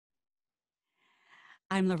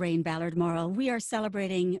I'm Loraine Ballard Morrill. We are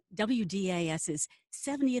celebrating WDAS's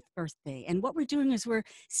 70th birthday. And what we're doing is we're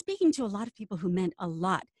speaking to a lot of people who meant a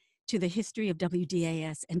lot to the history of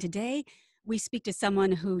WDAS. And today we speak to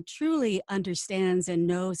someone who truly understands and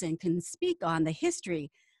knows and can speak on the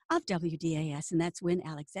history of WDAS, and that's Wynne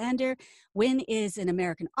Alexander. Wynne is an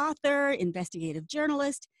American author, investigative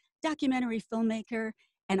journalist, documentary filmmaker,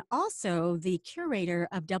 and also the curator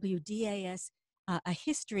of WDAS, a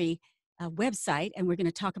history website, and we're going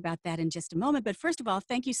to talk about that in just a moment. But first of all,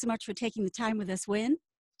 thank you so much for taking the time with us, Wynne.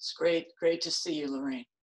 It's great to see you, Loraine.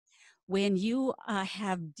 Wynne, you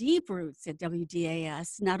have deep roots at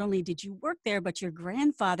WDAS. Not only did you work there, but your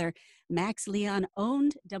grandfather, Max Leon,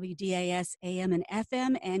 owned WDAS AM and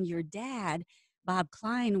FM, and your dad, Bob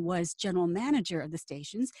Klein, was general manager of the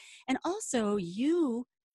stations. And also, you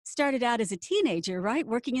started out as a teenager, right,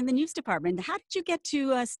 working in the news department. How did you get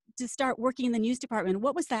to start working in the news department?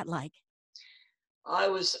 What was that like? I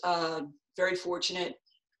was very fortunate.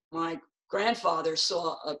 My grandfather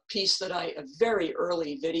saw a very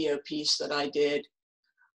early video piece that I did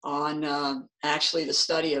on actually the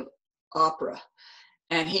study of opera.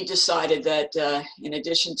 And he decided that in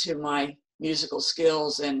addition to my musical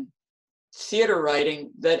skills and theater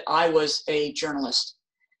writing, that I was a journalist.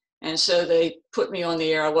 And so they put me on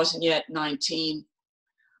the air. I wasn't yet 19.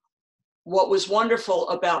 What was wonderful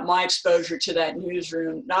about my exposure to that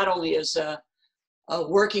newsroom, not only as a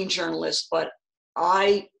working journalist, but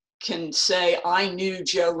I can say I knew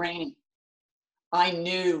Joe Rainey. I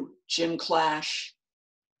knew Jim Clash.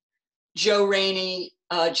 Joe Rainey,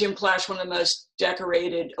 Jim Clash, one of the most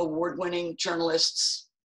decorated, award-winning journalists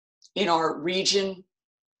in our region,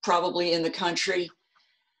 probably in the country.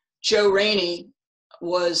 Joe Rainey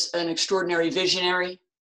was an extraordinary visionary.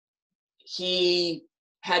 He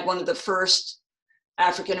had one of the first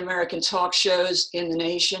African-American talk shows in the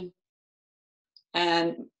nation.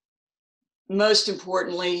 And most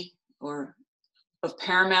importantly, or of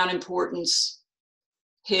paramount importance,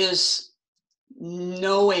 his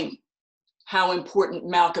knowing how important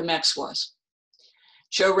Malcolm X was.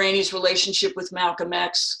 Joe Rainey's relationship with Malcolm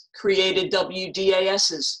X created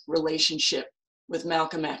WDAS's relationship with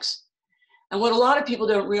Malcolm X. And what a lot of people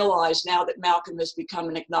don't realize now that Malcolm has become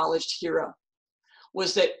an acknowledged hero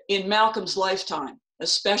was that in Malcolm's lifetime,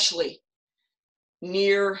 especially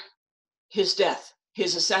near his death,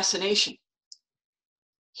 his assassination,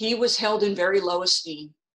 he was held in very low esteem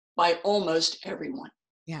by almost everyone.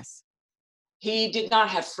 Yes. He did not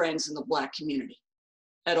have friends in the Black community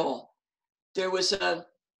at all. There was a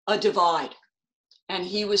divide, and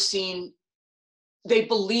he was seen, they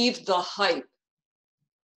believed the hype.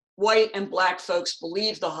 White and Black folks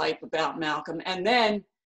believed the hype about Malcolm, and then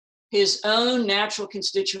his own natural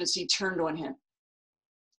constituency turned on him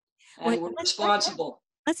and were responsible.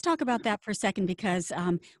 Let's talk about that for a second, because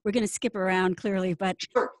we're going to skip around clearly, but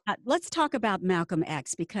Sure. Let's talk about Malcolm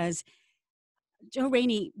X, because Joe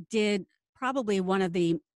Rainey did probably one of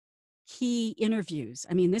the key interviews.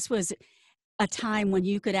 I mean, this was a time when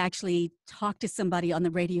you could actually talk to somebody on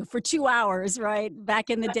the radio for 2 hours, right?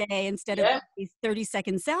 Back in the day, instead of these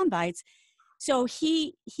 30-second sound bites. So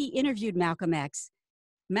he interviewed Malcolm X.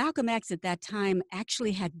 Malcolm X at that time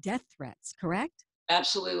actually had death threats, correct?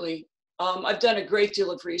 Absolutely. I've done a great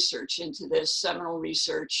deal of research into this, seminal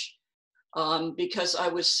research, because I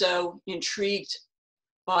was so intrigued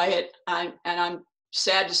by it. And I'm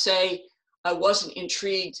sad to say I wasn't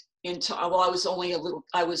intrigued until, well,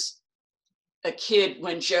 I was a kid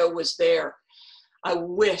when Joe was there. I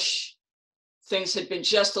wish things had been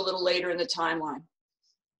just a little later in the timeline.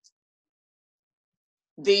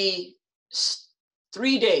 The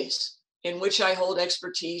 3 days in which I hold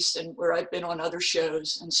expertise and where I've been on other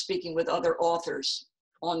shows and speaking with other authors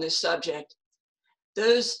on this subject,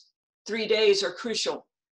 those 3 days are crucial.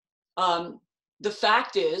 The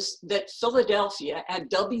fact is that Philadelphia and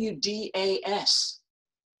WDAS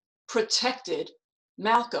protected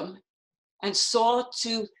Malcolm and saw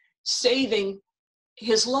to saving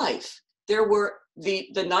his life. There were,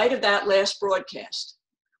 the night of that last broadcast,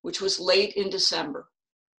 which was late in December,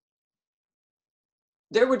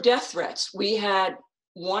 there were death threats. We had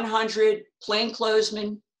 100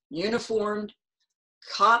 plainclothesmen, uniformed,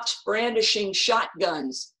 cops brandishing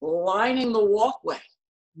shotguns, lining the walkway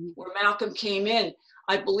where Malcolm came in.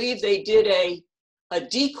 I believe they did a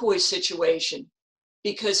decoy situation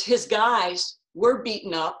because his guys were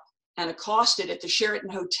beaten up and accosted at the Sheraton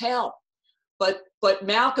Hotel. But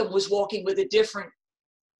Malcolm was walking with a different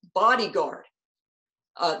bodyguard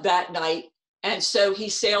that night. And so he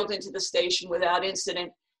sailed into the station without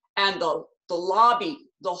incident, and the lobby,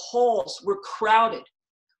 the halls were crowded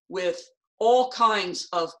with all kinds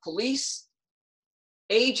of police,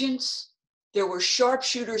 agents, there were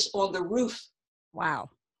sharpshooters on the roof. Wow.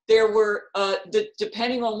 There were,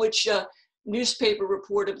 depending on which newspaper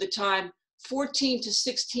report of the time, 14 to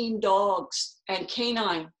 16 dogs and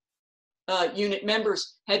canine unit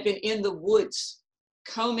members had been in the woods,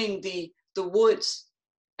 combing the woods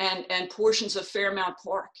and portions of Fairmount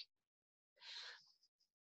Park.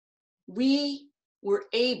 We were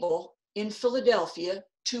able in Philadelphia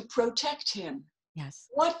to protect him. Yes.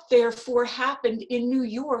 What therefore happened in New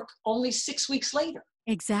York only 6 weeks later?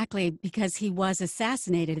 Exactly, because he was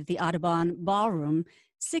assassinated at the Audubon Ballroom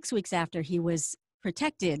 6 weeks after he was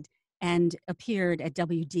protected and appeared at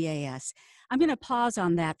WDAS. I'm going to pause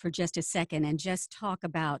on that for just a second and just talk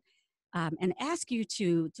about and ask you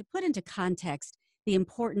to put into context the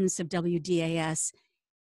importance of WDAS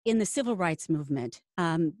in the civil rights movement,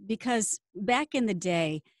 because back in the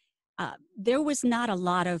day, there was not a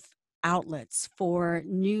lot of outlets for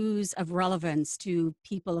news of relevance to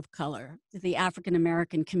people of color, to the African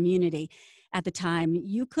American community at the time.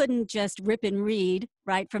 You couldn't just rip and read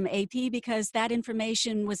right from AP because that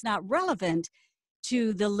information was not relevant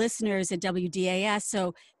to the listeners at WDAS.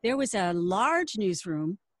 So there was a large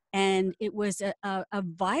newsroom, and it was a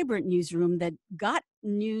vibrant newsroom that got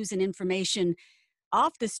news and information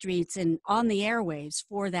off the streets and on the airwaves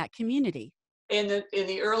for that community. In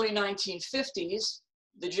the early 1950s,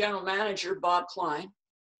 the general manager, Bob Klein,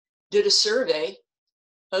 did a survey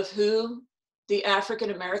of who the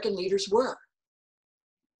African American leaders were,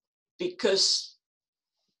 because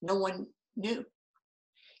no one knew.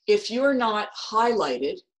 If you're not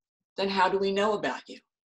highlighted, then how do we know about you?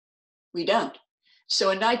 We don't.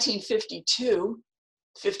 So in 1952,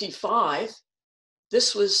 55,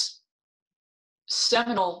 this was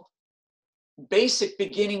seminal, basic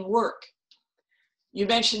beginning work. You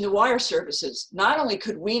mentioned the wire services. Not only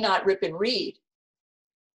could we not rip and read,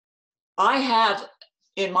 I have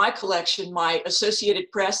in my collection my Associated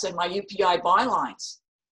Press and my UPI bylines.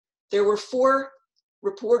 There were 4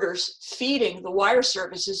 reporters feeding the wire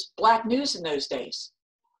services Black news in those days.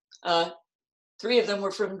 3 of them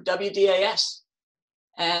were from WDAS.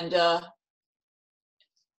 And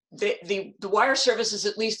the wire services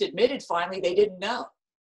at least admitted finally they didn't know.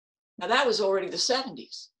 Now that was already the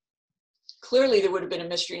 70s. Clearly there would have been a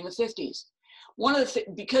mystery in the 50s. One of the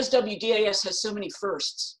because WDAS has so many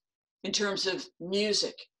firsts in terms of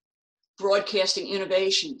music, broadcasting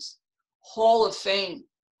innovations, Hall of Fame,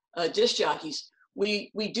 disc jockeys, we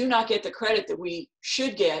do not get the credit that we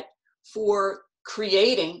should get for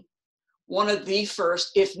creating one of the first,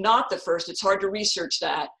 if not the first. It's hard to research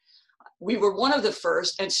that. We were one of the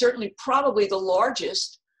first, and certainly probably the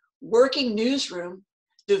largest, working newsroom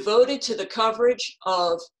devoted to the coverage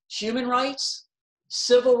of human rights,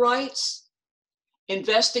 civil rights,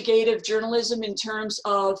 investigative journalism in terms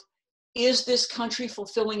of, is this country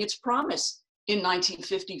fulfilling its promise in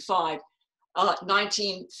 1955?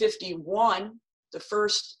 1951, the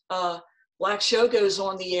first Black show goes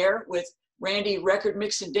on the air with Randy Record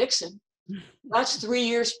Mixon Dixon. That's 3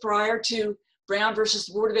 years prior to Brown versus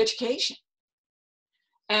the Board of Education.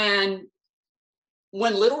 And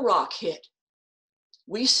when Little Rock hit,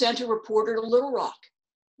 we sent a reporter to Little Rock,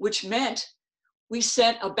 which meant we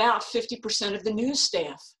sent about 50% of the news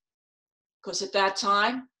staff, because at that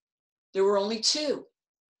time, there were only 2.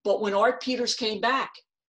 But when Art Peters came back,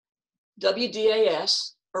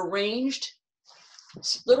 WDAS arranged,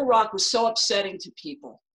 Little Rock was so upsetting to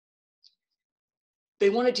people. They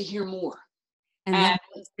wanted to hear more. And that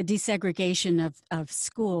was the desegregation of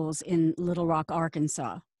schools in Little Rock,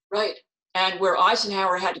 Arkansas. Right. And where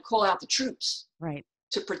Eisenhower had to call out the troops. Right.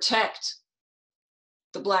 To protect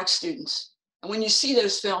the Black students. And when you see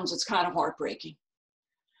those films, it's kind of heartbreaking.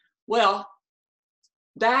 Well,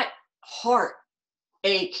 that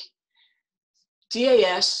heartache,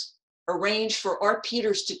 DAS arranged for Art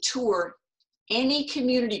Peters to tour any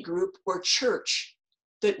community group or church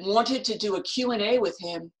that wanted to do a Q&A with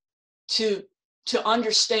him to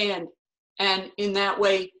understand, and in that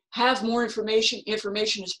way have more information.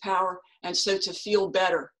 Information is power, and so to feel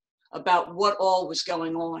better about what all was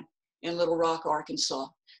going on in Little Rock, Arkansas.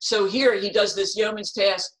 So here he does this yeoman's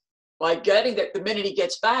task by getting that the minute he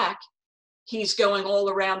gets back, he's going all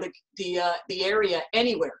around the area,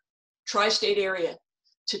 anywhere, tri-state area,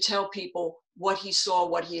 to tell people what he saw,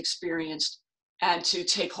 what he experienced, and to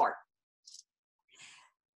take heart.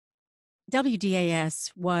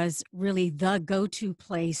 WDAS was really the go-to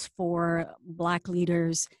place for Black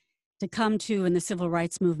leaders to come to in the civil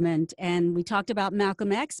rights movement. And we talked about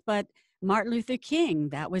Malcolm X, but Martin Luther King,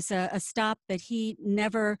 that was a stop that he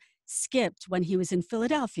never skipped when he was in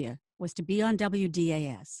Philadelphia, was to be on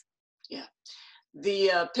WDAS. Yeah.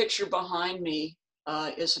 The picture behind me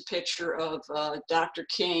is a picture of Dr.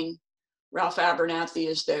 King. Ralph Abernathy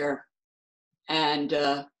is there, and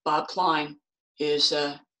Bob Klein is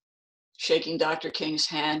shaking Dr. King's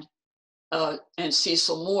hand, and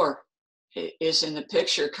Cecil Moore is in the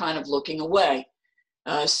picture, kind of looking away.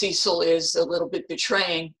 Cecil is a little bit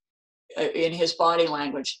betraying in his body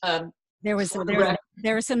language. There was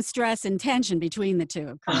some stress and tension between the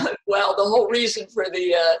two. Well, the whole reason for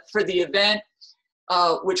the event,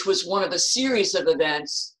 which was one of a series of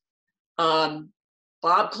events,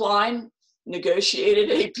 Bob Klein negotiated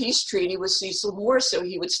a peace treaty with Cecil Moore so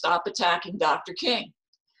he would stop attacking Dr. King.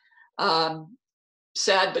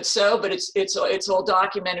 Sad but so, but it's all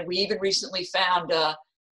documented. We even recently found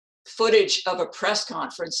footage of a press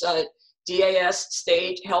conference. DAS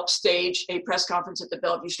helped stage a press conference at the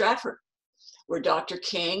Bellevue Stratford, where Dr.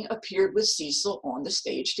 King appeared with Cecil on the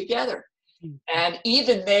stage together. Mm-hmm. And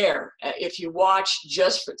even there, if you watch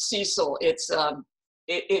just for Cecil, it's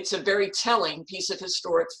a very telling piece of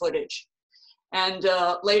historic footage. And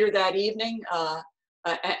later that evening,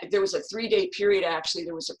 there was a 3-day period, actually.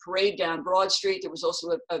 There was a parade down Broad Street. There was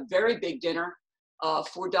also a very big dinner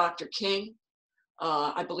for Dr. King,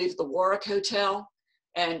 I believe at the Warwick Hotel.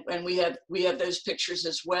 And we have those pictures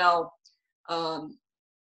as well.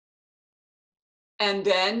 And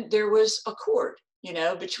then there was a court,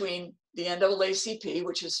 between the NAACP,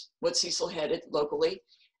 which is what Cecil headed locally,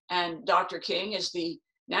 and Dr. King as the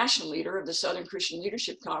national leader of the Southern Christian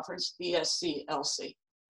Leadership Conference, the SCLC.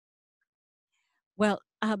 Well,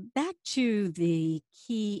 back to the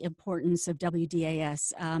key importance of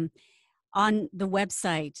WDAS. On the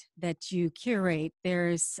website that you curate,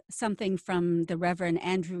 there's something from the Reverend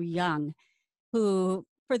Andrew Young, who,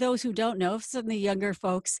 for those who don't know, some of the younger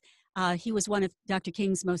folks, he was one of Dr.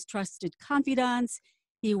 King's most trusted confidants.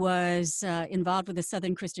 He was involved with the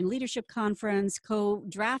Southern Christian Leadership Conference,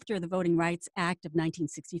 co-drafter of the Voting Rights Act of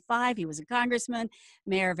 1965. He was a congressman,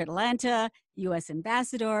 mayor of Atlanta, U.S.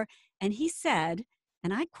 ambassador, and he said,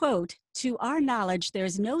 and I quote, "To our knowledge,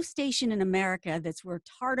 there's no station in America that's worked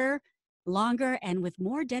harder, longer, and with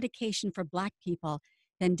more dedication for Black people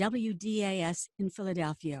than WDAS in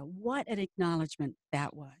Philadelphia." What an acknowledgement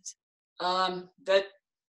that was. That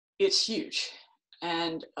it's huge.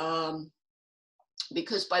 And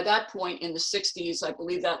because by that point in the 60s, I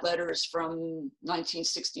believe that letter is from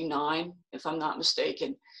 1969, if I'm not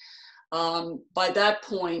mistaken. By that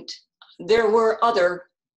point, there were other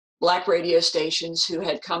Black radio stations who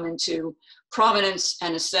had come into prominence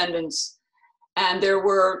and ascendance. And there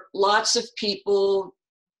were lots of people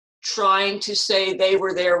trying to say they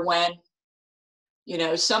were there when,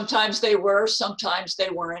 sometimes they were, sometimes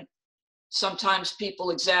they weren't. Sometimes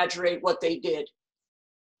people exaggerate what they did.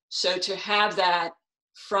 So to have that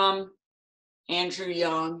from Andrew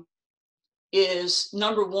Young is,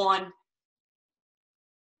 number one,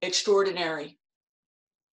 extraordinary,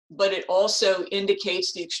 but it also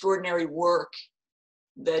indicates the extraordinary work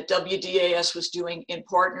that WDAS was doing in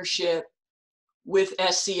partnership with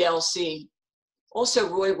SCLC. Also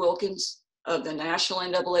Roy Wilkins of the National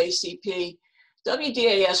NAACP.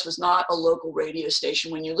 WDAS was not a local radio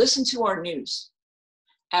station. When you listen to our news,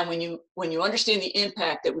 and when you understand the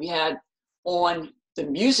impact that we had on the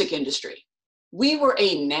music industry, we were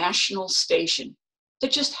a national station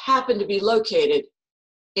that just happened to be located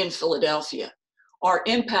in Philadelphia. Our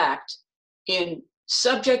impact in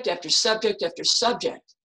subject after subject after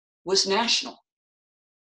subject was national.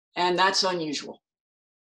 And that's unusual.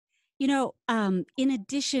 In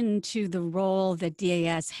addition to the role that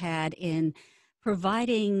DAS had in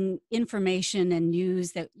providing information and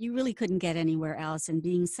news that you really couldn't get anywhere else, and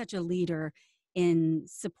being such a leader in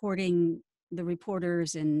supporting the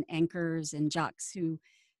reporters and anchors and jocks who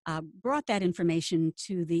brought that information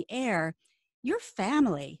to the air, your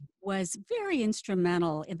family was very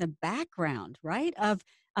instrumental in the background, right, of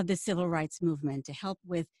the civil rights movement, to help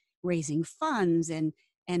with raising funds and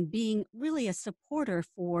being really a supporter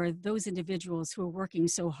for those individuals who are working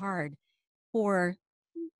so hard for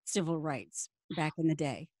civil rights back in the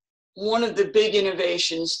day. One of the big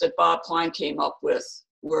innovations that Bob Klein came up with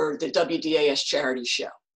were the WDAS charity show.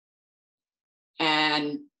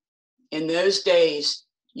 And in those days,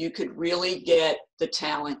 you could really get the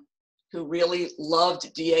talent who really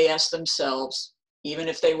loved DAS themselves, even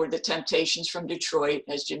if they were the Temptations from Detroit,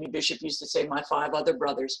 as Jimmy Bishop used to say, my 5 other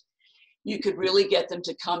brothers. You could really get them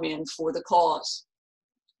to come in for the cause.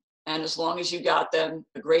 And as long as you got them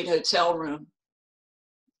a great hotel room,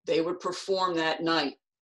 they would perform that night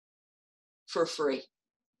for free.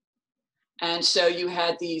 And so you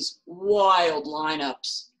had these wild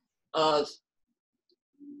lineups of,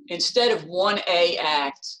 instead of one A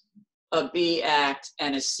act, a B act,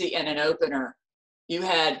 and a C and an opener, you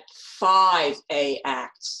had 5 A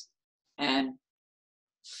acts and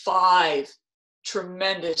 5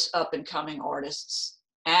 tremendous up-and-coming artists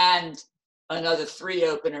and another 3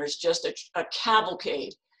 openers, just a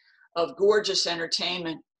cavalcade of gorgeous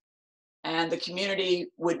entertainment. And the community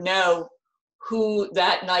would know who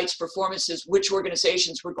that night's performances, which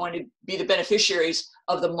organizations were going to be the beneficiaries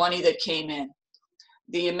of the money that came in.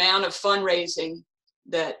 The amount of fundraising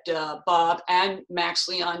that Bob and Max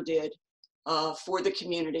Leon did for the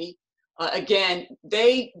community. Again,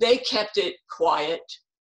 they kept it quiet.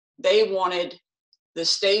 They wanted the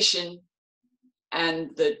station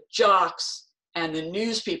and the jocks and the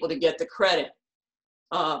news people to get the credit.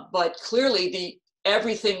 But clearly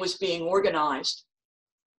everything was being organized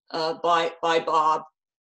by Bob,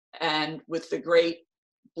 and with the great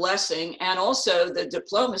blessing and also the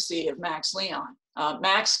diplomacy of Max Leon.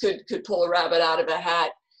 Max could pull a rabbit out of a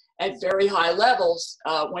hat at very high levels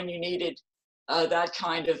when you needed that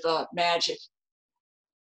kind of magic.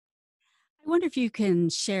 I wonder if you can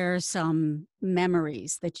share some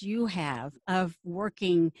memories that you have of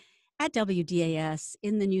working at WDAS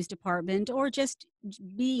in the news department, or just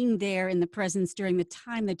being there in the presence during the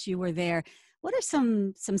time that you were there. What are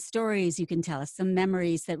some stories you can tell us, some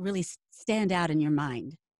memories that really stand out in your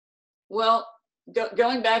mind? Well,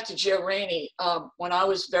 going back to Joe Rainey, when I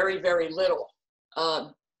was very, very little,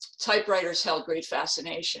 typewriters held great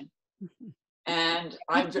fascination. And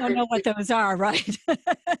I don't know what those are, right?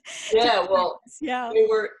 Yeah, well, yeah. They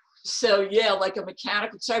were, so yeah, like a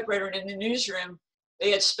mechanical typewriter. And in the newsroom,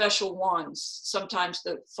 they had special ones. Sometimes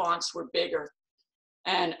the fonts were bigger.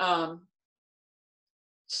 And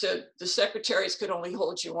so the secretaries could only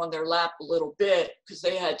hold you on their lap a little bit because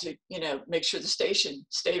they had to, make sure the station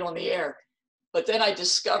stayed on the air. But then I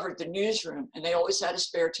discovered the newsroom, and they always had a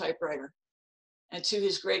spare typewriter. And to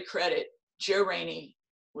his great credit, Joe Rainey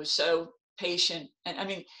was so patient. And I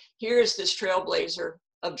mean, here's this trailblazer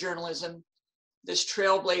of journalism, this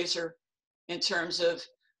trailblazer in terms of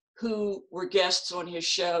who were guests on his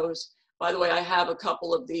shows. By the way, I have a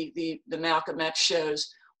couple of the Malcolm X shows.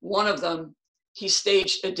 One of them, he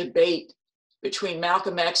staged a debate between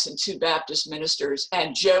Malcolm X and 2 Baptist ministers,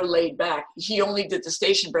 and Joe laid back. He only did the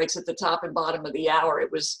station breaks at the top and bottom of the hour.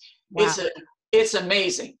 It was, wow. It's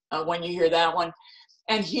amazing when you hear that one.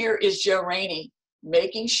 And here is Joe Rainey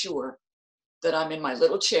making sure that I'm in my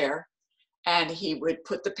little chair, and he would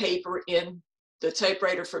put the paper in the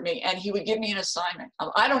typewriter for me, and he would give me an assignment.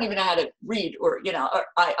 I don't even know how to read, or,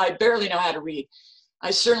 I barely know how to read.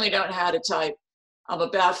 I certainly don't know how to type. I'm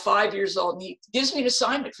about 5 years old, and he gives me an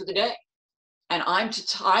assignment for the day. And I'm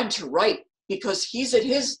to write, because he's at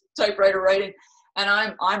his typewriter writing, and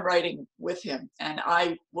I'm writing with him, and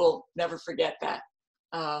I will never forget that.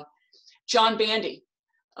 John Bandy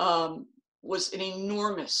was an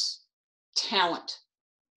enormous talent,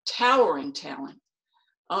 towering talent.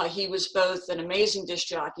 He was both an amazing disc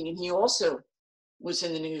jockey, and he also was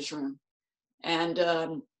in the newsroom. And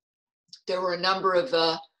there were a number of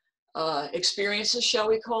experiences, shall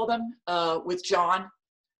we call them, with John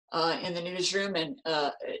in the newsroom, and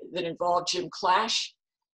that involved Jim Clash.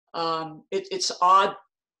 It's odd.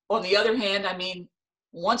 On the other hand, I mean,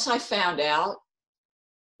 once I found out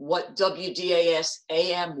what WDAS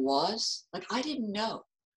AM was, like, I didn't know.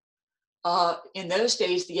 In those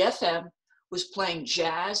days, the FM was playing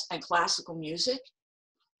jazz and classical music,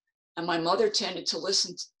 and my mother tended to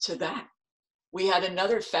listen to that. We had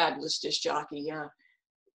another fabulous disc jockey.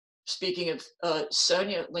 Speaking of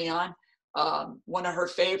Sonia Leon, one of her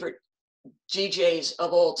favorite DJs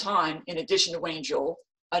of all time, in addition to Wayne Joel,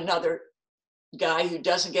 another guy who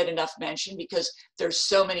doesn't get enough mention because there's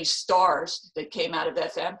so many stars that came out of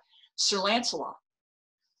FM, Sir Lancelot.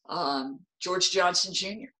 George Johnson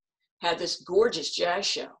Jr. had this gorgeous jazz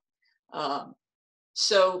show.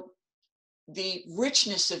 So the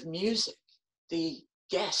richness of music, the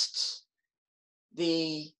guests,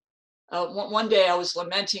 one day I was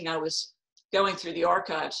lamenting, I was going through the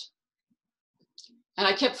archives, and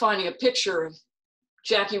I kept finding a picture of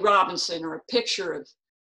Jackie Robinson or a picture of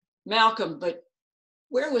Malcolm, but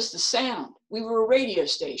where was the sound? We were a radio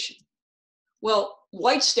station. Well,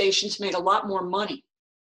 white stations made a lot more money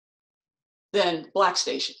than black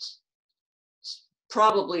stations.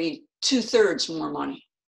 Probably 2/3 more money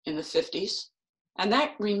in the 50s. And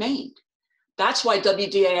that remained. That's why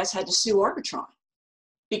WDAS had to sue Arbitron,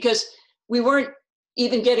 because we weren't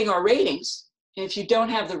even getting our ratings. And if you don't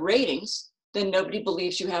have the ratings, then nobody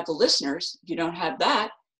believes you have the listeners. If you don't have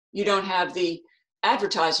that, you don't have the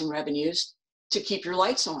advertising revenues to keep your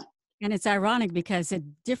lights on. And it's ironic because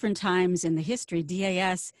at different times in the history,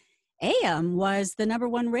 DAS AM was the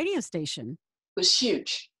 #1 radio station. It was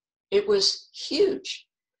huge. It was huge.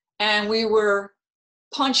 And we were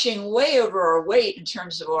punching way over our weight in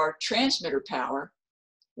terms of our transmitter power.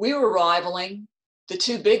 We were rivaling the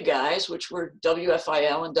two big guys, which were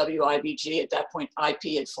WFIL and WIBG. At that point,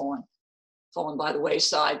 IP had fallen by the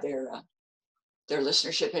wayside. Their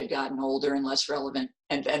listenership had gotten older and less relevant,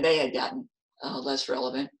 and they had gotten less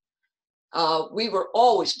relevant. We were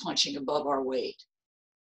always punching above our weight.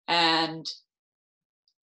 And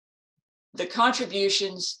the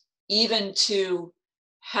contributions, even to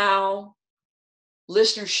how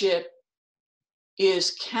listenership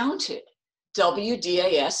is counted,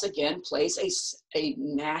 WDAS again plays a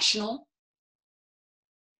national,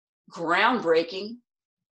 groundbreaking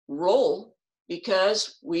role,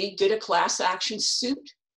 because we did a class action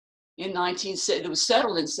suit in it was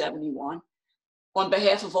settled in 71 on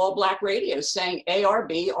behalf of all Black radios, saying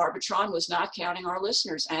ARB, Arbitron, was not counting our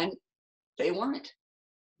listeners, and they weren't.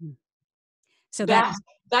 So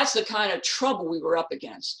that's the kind of trouble we were up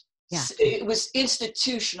against. Yeah. It was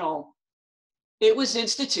institutional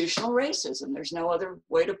racism. There's no other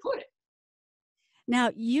way to put it.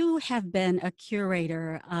 Now, you have been a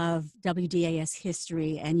curator of WDAS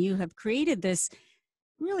history, and you have created this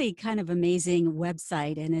really kind of amazing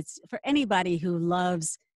website. And it's for anybody who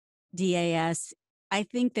loves DAS. I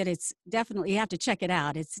think that it's definitely, you have to check it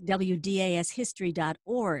out. It's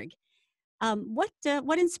WDAShistory.org.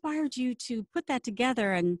 What inspired you to put that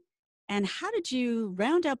together, and how did you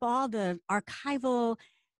round up all the archival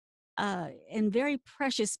and very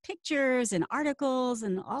precious pictures and articles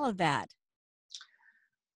and all of that?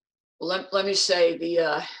 Well, let me say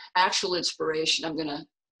the actual inspiration, I'm going to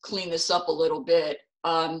clean this up a little bit.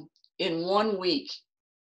 In 1 week,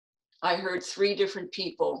 I heard 3 different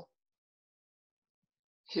people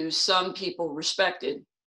who some people respected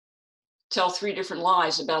tell 3 different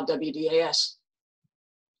lies about WDAS.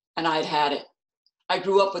 And I'd had it. I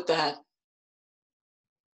grew up with that.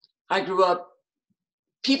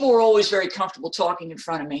 People were always very comfortable talking in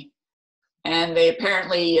front of me. And they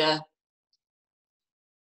apparently,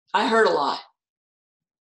 I heard a lot.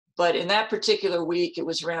 But in that particular week, it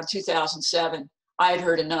was around 2007, I had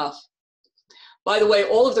heard enough. By the way,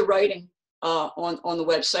 all of the writing on the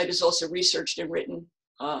website is also researched and written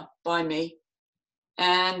by me.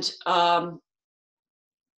 And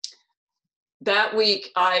that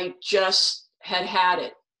week, I just had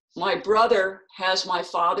it. My brother has my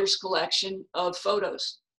father's collection of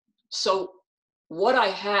photos. So what I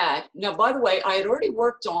had, now, by the way, I had already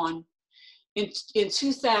worked on, in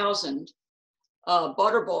 2000,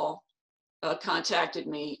 Butterball contacted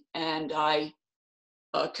me, and I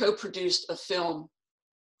co-produced a film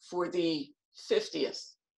for the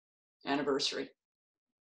 50th anniversary.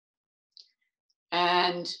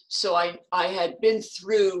 And so I had been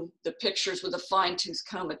through the pictures with a fine-tooth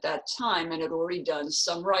comb at that time and had already done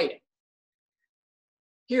some writing.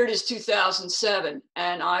 Here it is, 2007,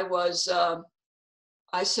 and I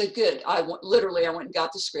said, good. Literally, I went and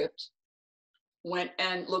got the script, went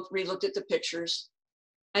and re-looked at the pictures,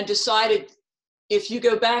 and decided, if you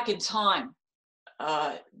go back in time,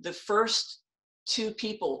 the first 2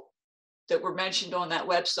 people that were mentioned on that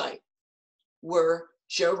website were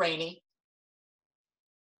Joe Rainey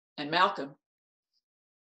and Malcolm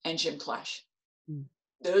and Jim Clash.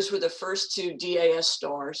 Those were the first 2 DAS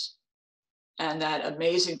stars, and that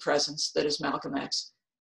amazing presence that is Malcolm X.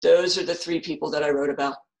 Those are the 3 people that I wrote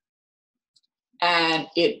about. And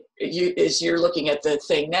as you're looking at the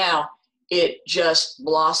thing now, it just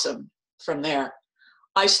blossomed from there.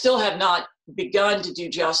 I still have not begun to do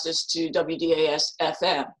justice to WDAS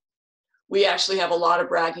FM. We actually have a lot of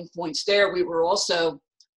bragging points there. We were also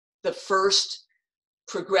the first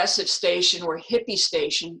progressive station or hippie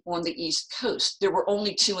station on the East Coast. There were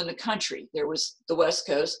only 2 in the country. There was the West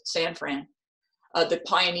Coast, San Fran, that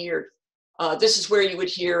pioneered. This is where you would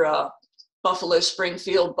hear Buffalo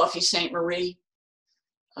Springfield, Buffy St. Marie,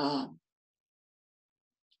 the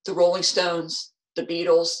Rolling Stones, the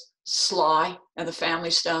Beatles, Sly and the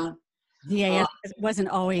Family Stone. DAS wasn't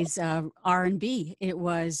always R&B. It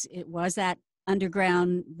was that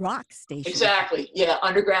underground rock station. Exactly. Yeah,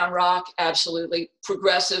 underground rock, absolutely.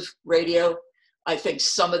 Progressive radio. I think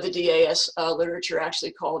some of the DAS literature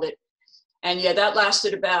actually called it. And yeah, that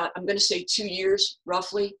lasted about, I'm going to say 2 years,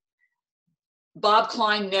 roughly. Bob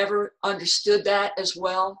Klein never understood that as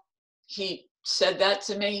well. He said that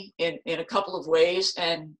to me in a couple of ways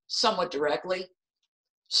and somewhat directly.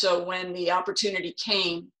 So when the opportunity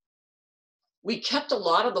came, we kept a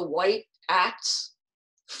lot of the white acts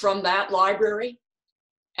from that library,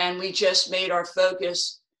 and we just made our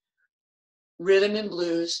focus rhythm and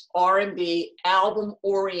blues, R&B, album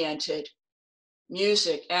oriented,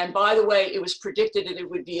 music. And by the way, it was predicted that it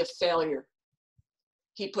would be a failure.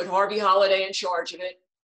 He put Harvey Holiday in charge of it.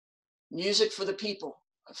 Music for the people,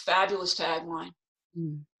 a fabulous tagline.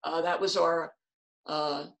 Mm. That was our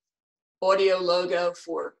audio logo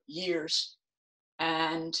for years.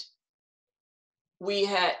 And we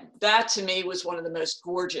had, that to me was one of the most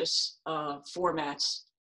gorgeous formats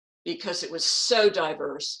because it was so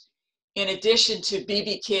diverse. In addition to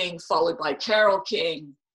B.B. King, followed by Carole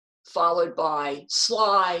King, followed by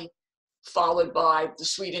Sly, followed by the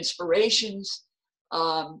Sweet Inspirations.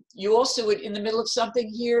 You also would, in the middle of something,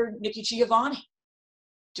 hear Nikki Giovanni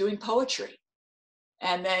doing poetry.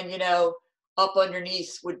 And then, you know, up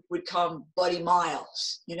underneath would come Buddy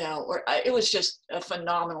Miles, you know, or it was just a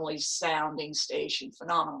phenomenally sounding station,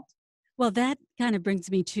 phenomenal. Well, that kind of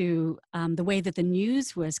brings me to the way that the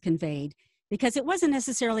news was conveyed, because it wasn't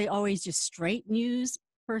necessarily always just straight news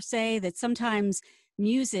per se, that sometimes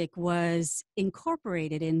music was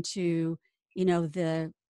incorporated into, you know,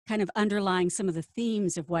 the kind of underlying some of the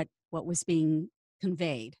themes of what was being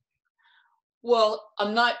conveyed. Well,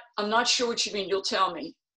 I'm not sure what you mean. You'll tell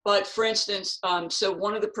me. But for instance, so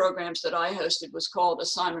one of the programs that I hosted was called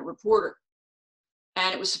Assignment Reporter,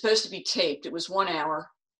 and it was supposed to be taped. It was 1 hour,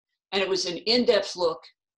 and it was an in-depth look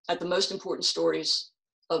at the most important stories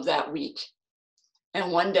of that week.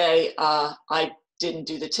 And one day I didn't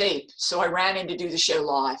do the tape, so I ran in to do the show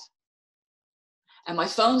live, and my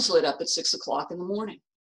phone's lit up at 6 o'clock in the morning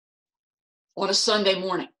on a Sunday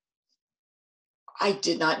morning. I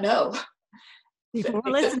did not know. People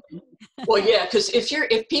were listening. Well, yeah, because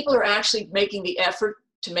if people are actually making the effort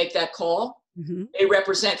to make that call, Mm-hmm. they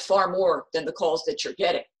represent far more than the calls that you're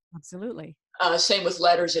getting. Absolutely. Same with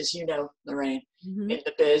letters, as you know, Loraine, Mm-hmm. in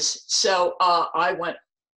the biz. So I went,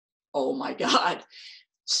 oh my God.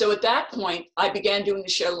 So at that point, I began doing the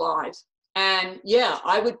show live. And yeah,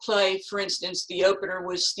 I would play, for instance, the opener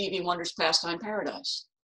was Stevie Wonder's Pastime Paradise,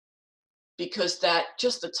 because that,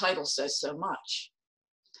 just the title says so much.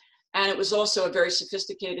 And it was also a very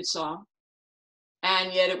sophisticated song.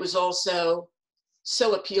 And yet it was also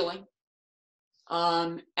so appealing.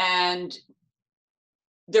 And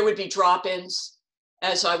there would be drop-ins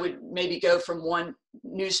as I would maybe go from one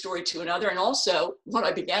news story to another. And also what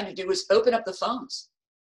I began to do was open up the phones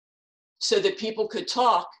so that people could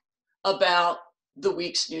talk about the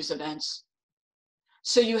week's news events.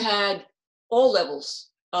 So you had all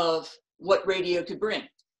levels of what radio could bring.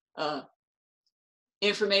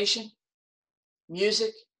 Information,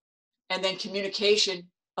 music, and then communication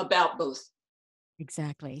about both.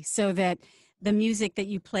 Exactly. So that the music that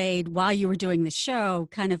you played while you were doing the show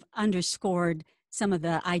kind of underscored some of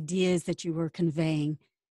the ideas that you were conveying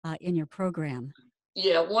in your program.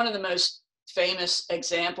 Yeah, one of the most famous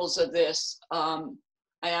examples of this, I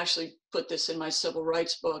actually put this in my civil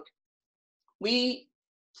rights book. We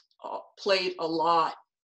played a lot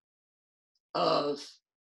of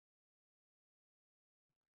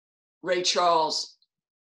Ray Charles'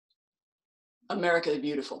 America the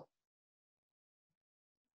Beautiful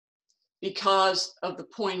because of the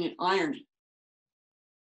poignant irony.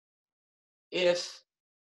 If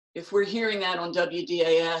we're hearing that on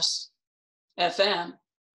WDAS FM,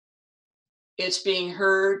 it's being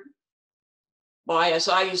heard by, as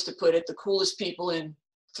I used to put it, the coolest people in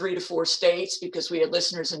 3 to 4 states, because we had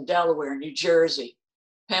listeners in Delaware, New Jersey,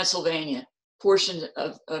 Pennsylvania, portions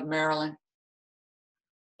of Maryland.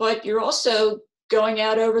 But you're also going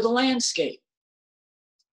out over the landscape.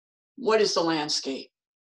 What is the landscape?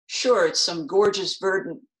 Sure, it's some gorgeous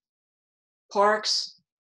verdant parks,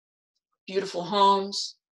 beautiful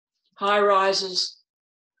homes, high rises,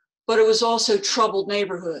 but it was also troubled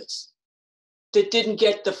neighborhoods that didn't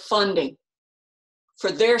get the funding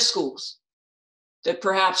for their schools that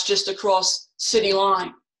perhaps just across city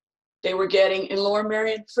line they were getting in Lower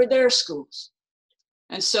Merion for their schools.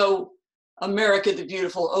 And so America the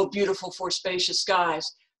Beautiful, oh beautiful for spacious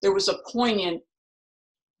skies, there was a poignant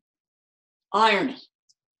irony,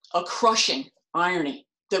 a crushing irony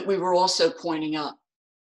that we were also pointing up.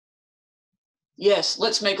 Yes,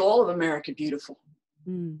 let's make all of America beautiful.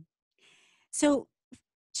 Mm. So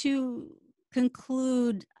to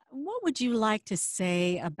conclude, what would you like to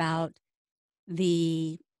say about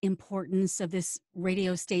the importance of this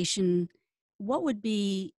radio station? What would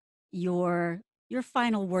be your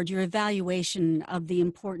final word, your evaluation of the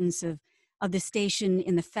importance of the station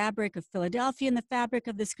in the fabric of Philadelphia and the fabric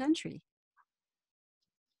of this country?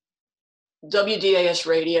 WDAS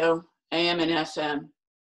radio, AM and FM,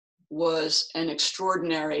 was an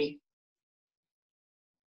extraordinary,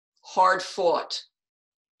 hard-fought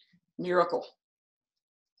miracle.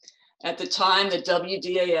 At the time that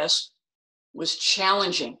WDAS was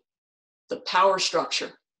challenging the power structure,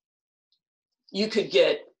 you could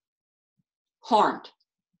get harmed.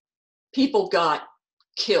 People got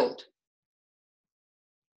killed.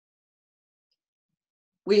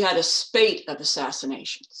 We had a spate of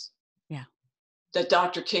assassinations. Yeah. That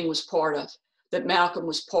Dr. King was part of, that Malcolm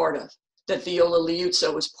was part of, that Viola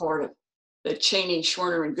Liuzzo was part of, that Cheney,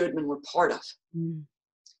 Schwerner, and Goodman were part of. Mm.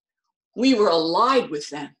 We were allied with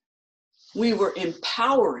them. We were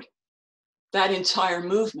empowering that entire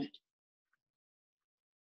movement.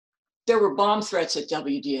 There were bomb threats at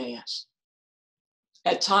WDAS,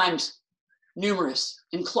 at times numerous,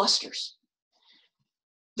 in clusters.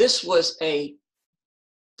 This was a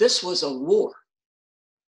war.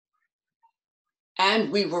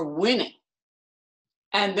 And we were winning.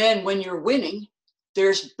 And then when you're winning,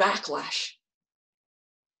 there's backlash.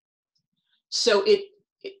 So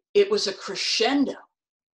it was a crescendo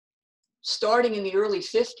starting in the early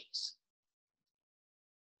 50s.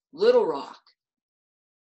 Little Rock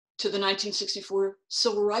to the 1964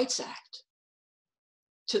 Civil Rights Act,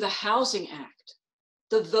 to the Housing Act,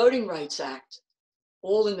 the Voting Rights Act,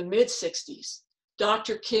 all in the mid-60s.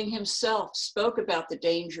 Dr. King himself spoke about the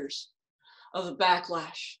dangers of the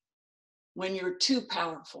backlash when you're too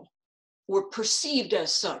powerful or perceived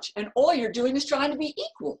as such, and all you're doing is trying to be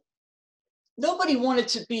equal. Nobody wanted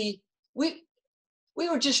to be, we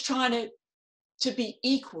were just trying to be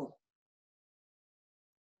equal.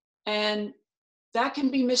 And that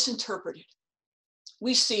can be misinterpreted.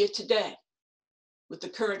 We see it today with the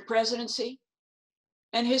current presidency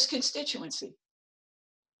and his constituency.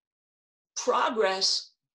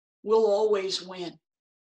 Progress will always win.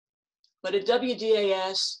 But at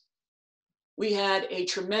WDAS, we had a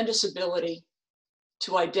tremendous ability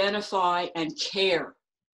to identify and care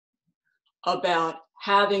about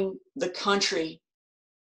having the country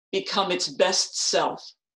become its best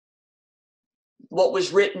self. What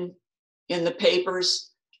was written in the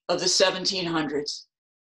papers of the 1700s,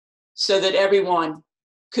 so that everyone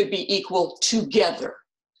could be equal together.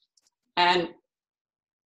 And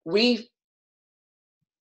we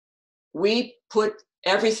put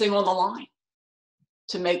everything on the line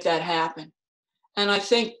to make that happen. And I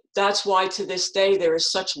think that's why to this day there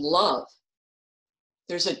is such love.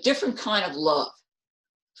 There's a different kind of love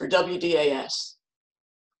for WDAS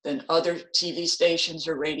than other TV stations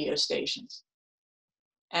or radio stations.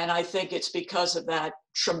 And I think it's because of that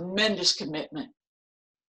tremendous commitment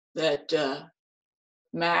that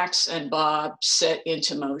Max and Bob set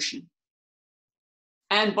into motion.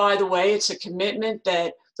 And by the way, it's a commitment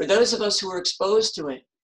that for those of us who are exposed to it,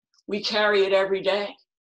 we carry it every day.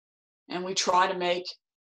 And we try to make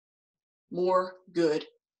more good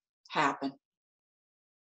happen.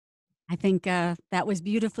 I think that was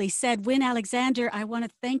beautifully said. Wynne Alexander, I want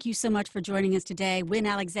to thank you so much for joining us today. Wynne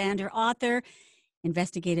Alexander, author,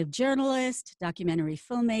 investigative journalist, documentary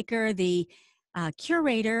filmmaker, the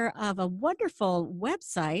curator of a wonderful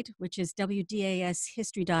website, which is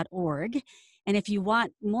WDAShistory.org. And if you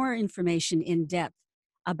want more information in depth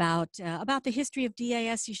about the history of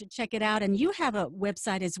DAS, you should check it out. And you have a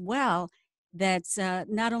website as well that's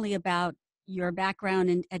not only about your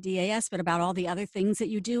background at DAS, but about all the other things that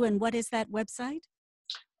you do. And what is that website?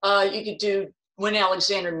 You could do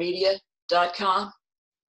WynneAlexanderMedia.com.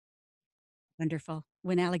 Wonderful.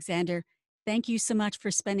 Wynne Alexander, thank you so much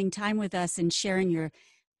for spending time with us and sharing your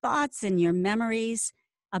thoughts and your memories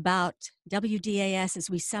about WDAS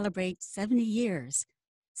as we celebrate 70 years,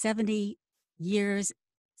 70 years,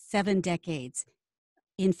 7 decades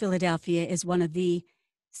in Philadelphia is one of the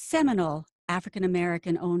seminal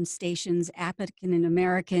African-American owned stations,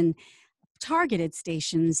 African-American targeted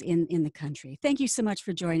stations in the country. Thank you so much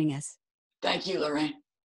for joining us. Thank you, Loraine.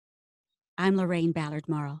 I'm Loraine Ballard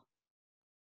Morrill.